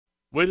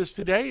With us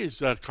today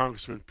is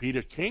Congressman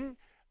Peter King,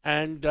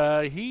 and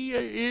he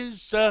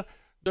is the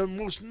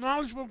most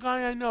knowledgeable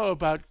guy I know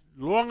about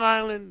Long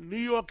Island, New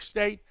York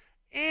State,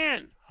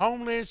 and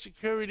Homeland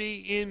Security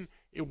in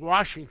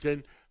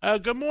Washington.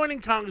 Good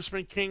morning,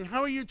 Congressman King.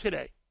 How are you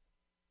today?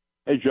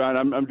 Hey, John,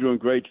 I'm doing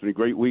great. It's been a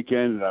great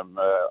weekend. I'm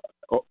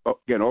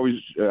again always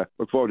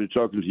look forward to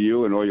talking to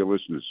you and all your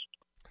listeners.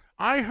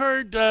 I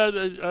heard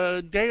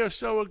a day or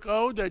so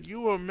ago that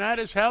you were mad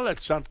as hell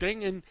at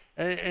something,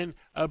 and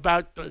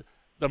about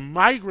the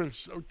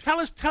migrants.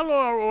 Tell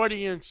our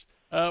audience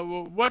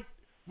what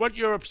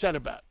you're upset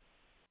about.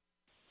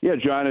 Yeah,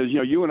 John, as you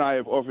know, you and I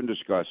have often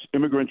discussed,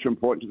 immigrants are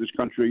important to this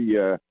country.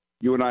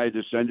 You and I are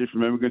descended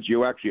from immigrants.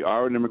 You actually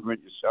are an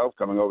immigrant yourself,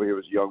 coming over here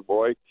as a young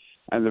boy.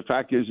 And the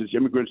fact is, it's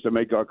immigrants that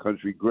make our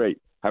country great.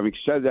 Having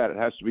said that, it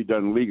has to be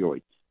done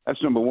legally.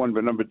 That's number one.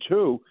 But number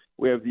two,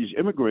 we have these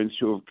immigrants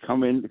who have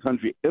come in the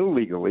country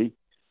illegally,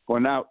 who are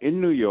now in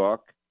New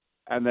York,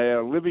 and they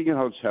are living in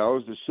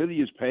hotels. The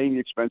city is paying the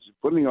expenses,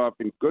 putting them up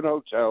in good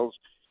hotels,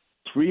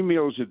 3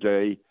 meals a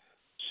day,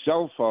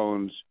 cell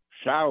phones,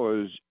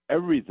 showers,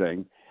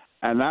 everything.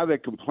 And now they're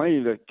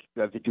complaining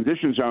that the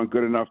conditions aren't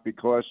good enough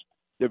because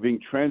they're being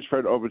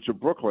transferred over to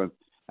Brooklyn.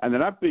 And they're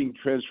not being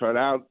transferred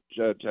out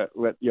to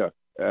let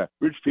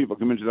rich people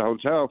come into the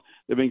hotel.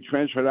 They're being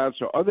transferred out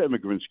so other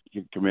immigrants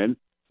can come in.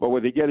 But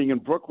what they're getting in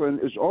Brooklyn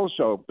is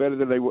also better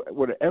than they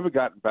would have ever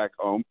gotten back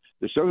home.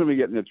 They're still going to be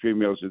getting their 3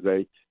 meals a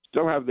day,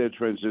 still have their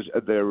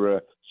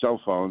their cell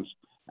phones.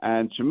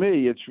 And to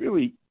me, it's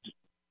really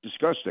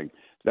disgusting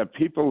that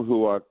people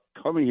who are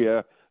coming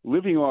here,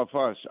 living off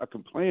us, are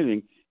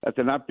complaining that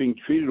they're not being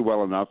treated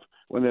well enough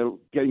when they're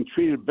getting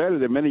treated better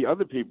than many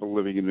other people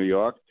living in New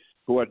York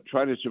who are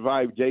trying to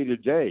survive day to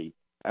day.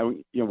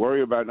 And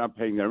worry about not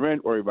paying their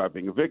rent, worry about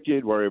being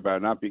evicted, worry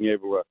about not being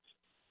able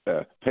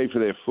to pay for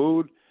their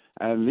food.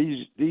 And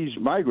these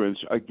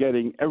migrants are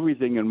getting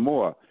everything and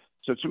more.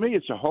 So to me,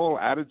 it's a whole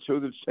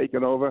attitude that's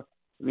taken over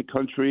in the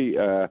country.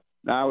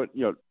 Now,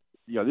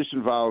 this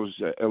involves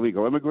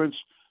illegal immigrants,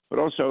 but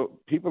also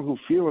people who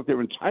feel that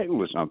they're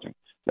entitled to something.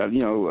 That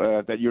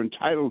that you're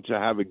entitled to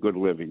have a good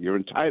living, you're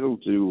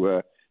entitled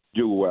to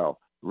do well,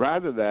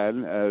 rather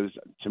than, as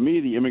to me,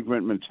 the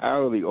immigrant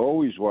mentality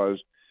always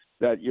was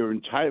that you're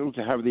entitled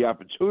to have the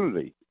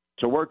opportunity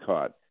to work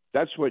hard.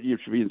 That's what you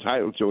should be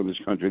entitled to in this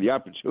country, the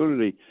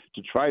opportunity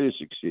to try to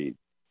succeed,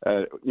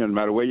 no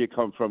matter where you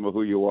come from or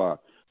who you are.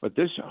 But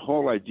this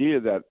whole idea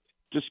that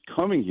just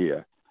coming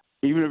here,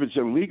 even if it's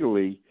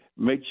illegally,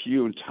 makes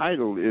you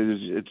entitled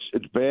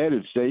it's bad,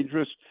 it's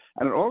dangerous,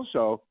 and it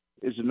also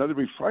is another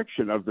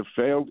reflection of the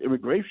failed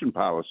immigration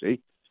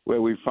policy,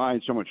 where we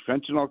find so much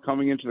fentanyl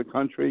coming into the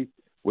country,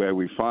 where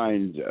we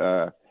find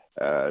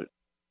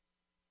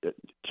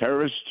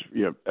terrorists,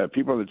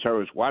 people on the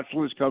terrorist watch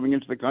list coming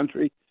into the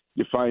country.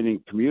 You're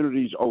finding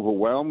communities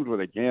overwhelmed where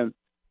they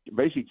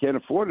basically can't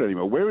afford it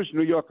anymore. Where is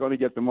New York going to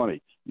get the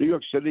money? New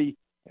York City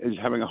is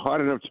having a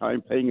hard enough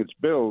time paying its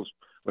bills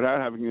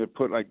without having to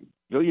put like $1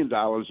 billion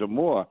or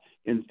more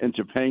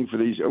into paying for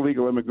these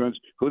illegal immigrants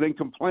who then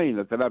complain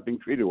that they're not being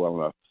treated well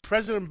enough.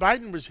 President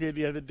Biden was here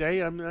the other day.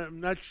 I'm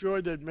not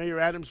sure that Mayor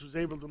Adams was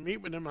able to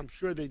meet with him. I'm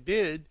sure they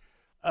did.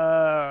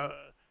 If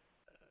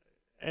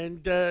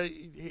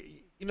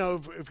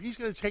he's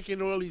going to take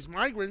in all these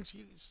migrants,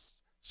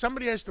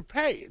 somebody has to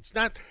pay. It's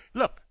not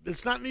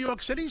New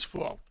York City's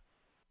fault.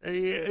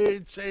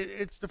 It's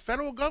the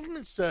federal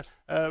government's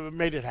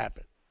made it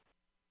happen.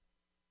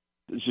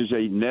 This is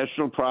a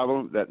national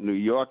problem that New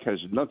York has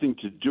nothing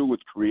to do with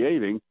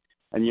creating,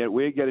 and yet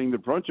we're getting the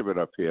brunt of it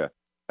up here.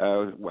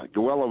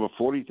 Well over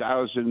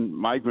 40,000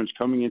 migrants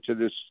coming into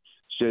this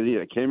city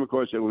that came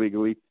across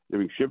illegally. They're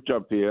being shipped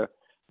up here,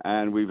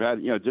 and we've had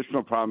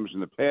additional problems in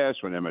the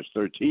past when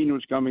MS-13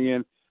 was coming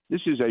in.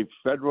 This is a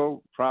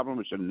federal problem.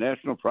 It's a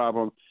national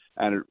problem,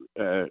 and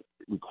it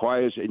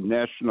requires a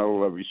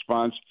national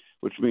response,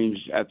 which means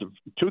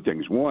two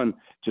things. One,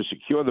 to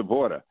secure the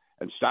border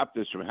and stop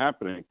this from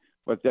happening.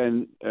 But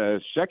then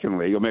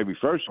secondly, or maybe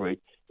firstly,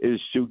 is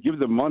to give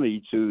the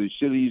money to the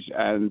cities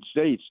and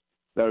states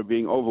that are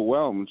being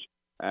overwhelmed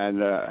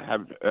and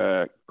have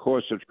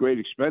caused such great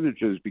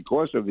expenditures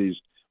because of these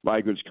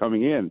migrants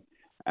coming in.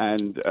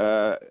 And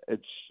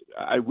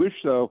I wish,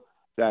 though,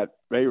 that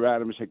Mayor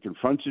Adams had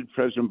confronted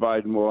President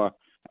Biden more.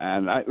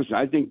 And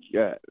I think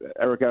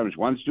Eric Adams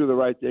wants to do the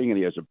right thing, and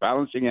he has a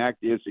balancing act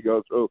he has to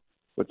go through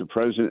with the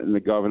president and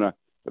the governor.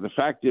 But the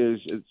fact is,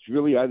 it's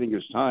really, I think,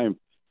 it's time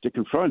to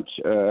confront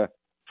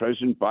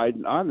President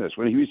Biden on this.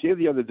 When he was here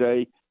the other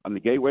day on the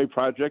Gateway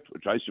Project,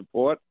 which I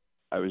support,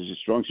 I was a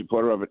strong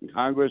supporter of it in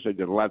Congress. I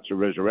did a lot to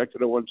resurrect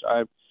it at one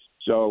time.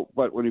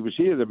 But when he was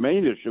here, the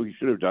main issue he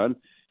should have done,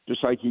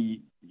 just like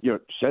he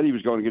said he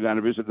was going to go down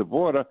and visit the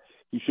border,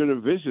 he should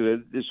have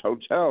visited this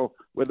hotel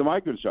where the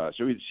migrants are,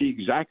 so he'd see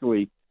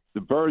exactly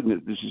the burden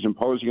that this is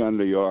imposing on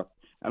New York,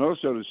 and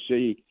also to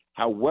see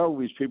how well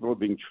these people are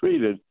being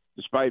treated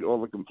despite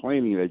all the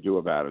complaining they do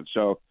about it.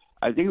 So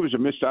I think it was a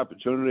missed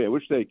opportunity. I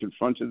wish they had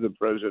confronted the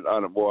president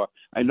on it more.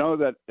 I know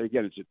that,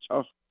 again, it's a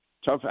tough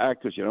tough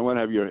act because you don't want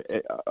to have your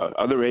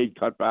other aid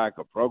cut back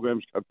or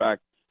programs cut back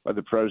by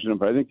the president.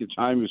 But I think the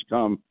time has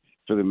come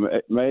for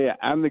the mayor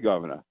and the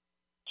governor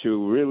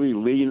to really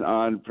lean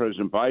on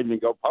President Biden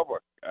and go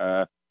public.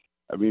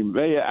 I mean,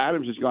 Mayor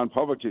Adams has gone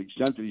public to the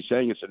extent that he's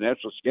saying it's a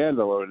national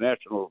scandal or a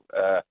national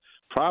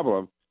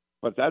problem.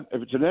 But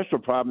if it's a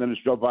national problem, then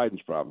it's Joe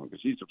Biden's problem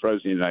because he's the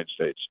president of the United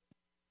States.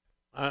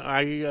 I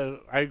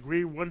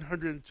agree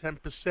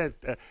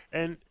 110%.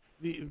 And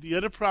the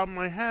other problem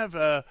I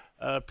have,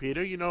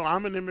 Peter, you know,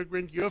 I'm an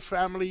immigrant. Your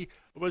family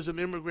was an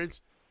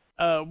immigrant.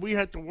 We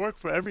had to work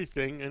for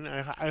everything, and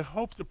I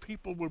hope the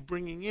people we're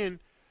bringing in,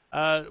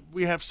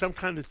 we have some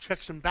kind of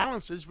checks and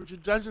balances, which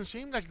it doesn't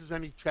seem like there's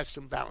any checks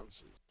and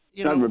balances.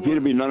 None,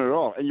 repeatedly, none at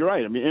all. And you're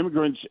right. I mean,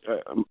 immigrants,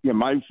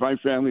 my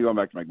family, going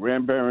back to my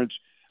grandparents,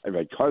 I've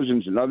had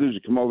cousins and others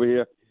that come over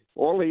here.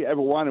 All they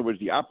ever wanted was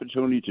the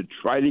opportunity to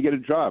try to get a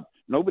job.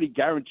 Nobody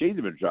guaranteed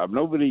them a job.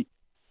 Nobody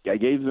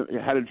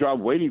had a job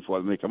waiting for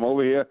them. They come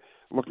over here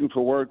looking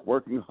for work,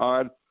 working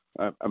hard.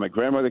 My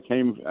grandmother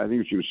came, I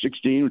think she was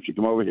 16 when she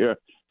came over here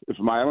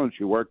from Ireland.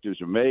 She worked as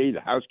a maid,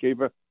 a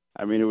housekeeper.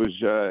 I mean, it was,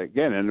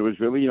 again, and it was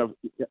really, from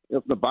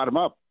the bottom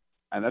up.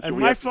 And that's what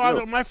we have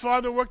to do. My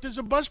father worked as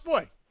a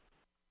busboy.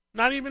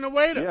 Not even a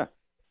waiter.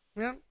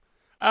 Yeah.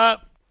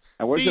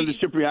 And wasn't it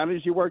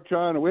Cipriani's he worked,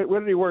 John? Where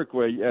did he work?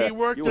 He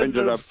worked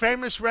in a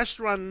famous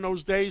restaurant in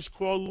those days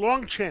called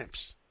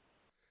Longchamps.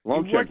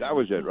 Longchamps, that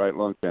was it, right?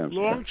 Longchamps.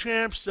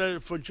 Longchamps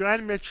for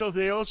John Mitchell.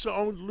 They also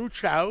owned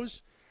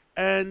Luchow's.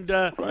 And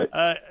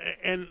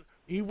and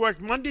he worked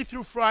Monday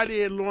through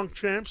Friday at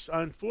Longchamps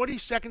on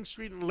 42nd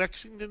Street and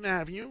Lexington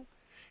Avenue.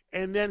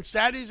 And then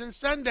Saturdays and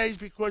Sundays,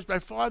 because my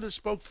father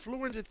spoke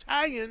fluent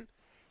Italian,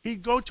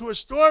 he'd go to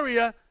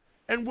Astoria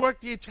and work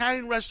the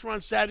Italian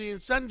restaurant Saturday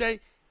and Sunday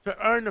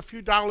to earn a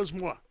few dollars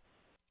more.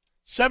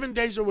 7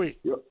 days a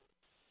week.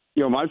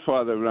 My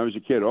father, when I was a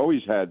kid,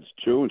 always had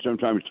 2 and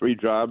sometimes 3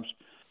 jobs.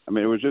 I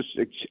mean, it was just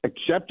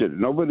accepted.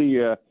 Nobody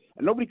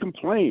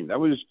complained.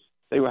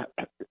 They were,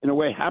 in a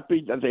way,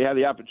 happy that they had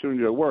the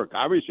opportunity to work.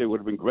 Obviously, it would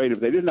have been great if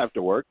they didn't have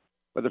to work.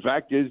 But the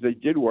fact is they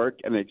did work,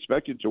 and they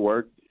expected to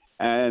work.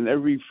 And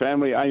every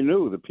family I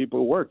knew, the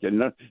people worked.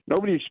 And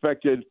nobody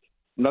expected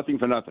nothing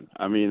for nothing.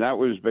 I mean, that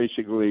was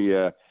basically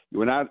you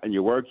went out and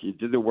you worked. You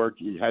did the work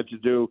you had to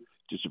do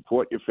to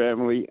support your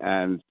family.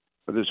 And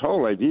for this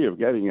whole idea of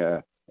getting,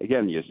 your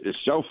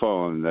cell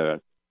phone,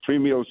 3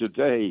 meals a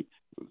day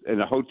in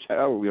a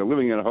hotel,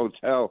 living in a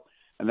hotel,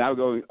 and now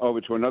going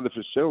over to another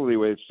facility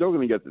where it's still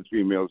going to get the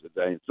 3 meals a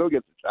day and still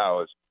get the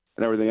towers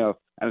and everything else,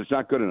 and it's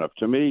not good enough.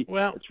 To me,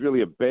 it's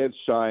really a bad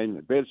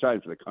sign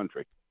for the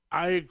country.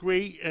 I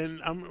agree,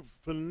 and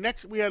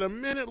we had a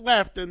minute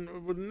left, and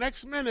for the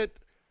next minute,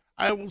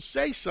 I will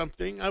say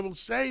something. I will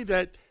say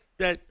that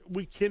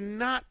we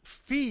cannot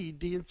feed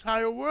the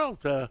entire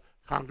world,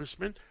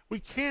 Congressman. We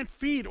can't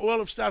feed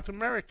all of South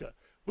America.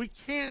 We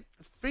can't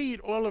feed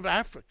all of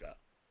Africa.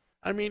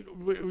 I mean,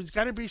 there's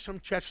got to be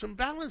some checks and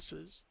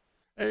balances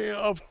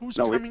of who's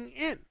coming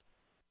in.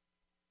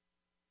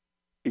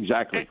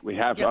 Exactly. We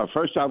have our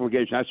first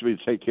obligation has to be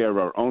to take care of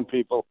our own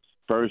people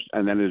first,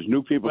 and then as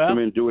new people come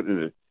in, do it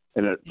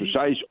in a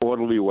precise,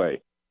 orderly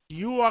way.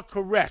 You are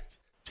correct.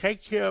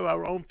 Take care of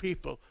our own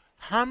people.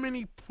 How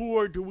many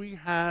poor do we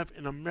have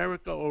in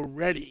America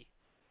already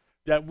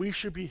that we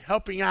should be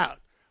helping out?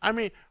 I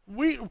mean,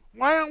 why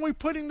aren't we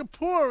putting the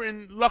poor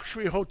in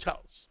luxury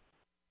hotels?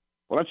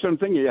 Well, that's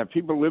something. You have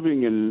people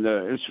living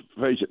in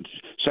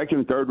second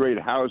and third rate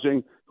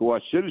housing who are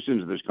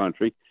citizens of this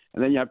country,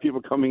 and then you have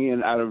people coming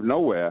in out of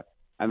nowhere,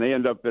 and they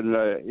end up in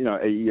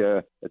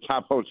a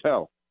top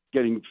hotel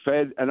getting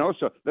fed, and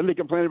also then they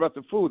complain about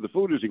the food. The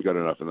food isn't good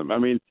enough for them. I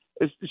mean,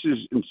 this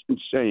is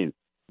insane.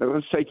 Now,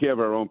 let's take care of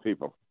our own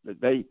people.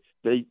 They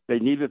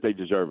need it. They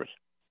deserve it.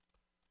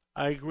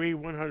 I agree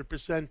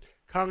 100%.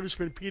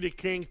 Congressman Peter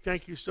King,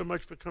 thank you so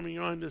much for coming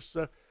on this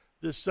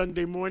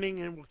Sunday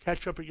morning, and we'll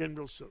catch up again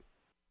real soon.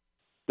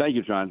 Thank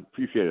you, John.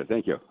 Appreciate it.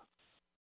 Thank you.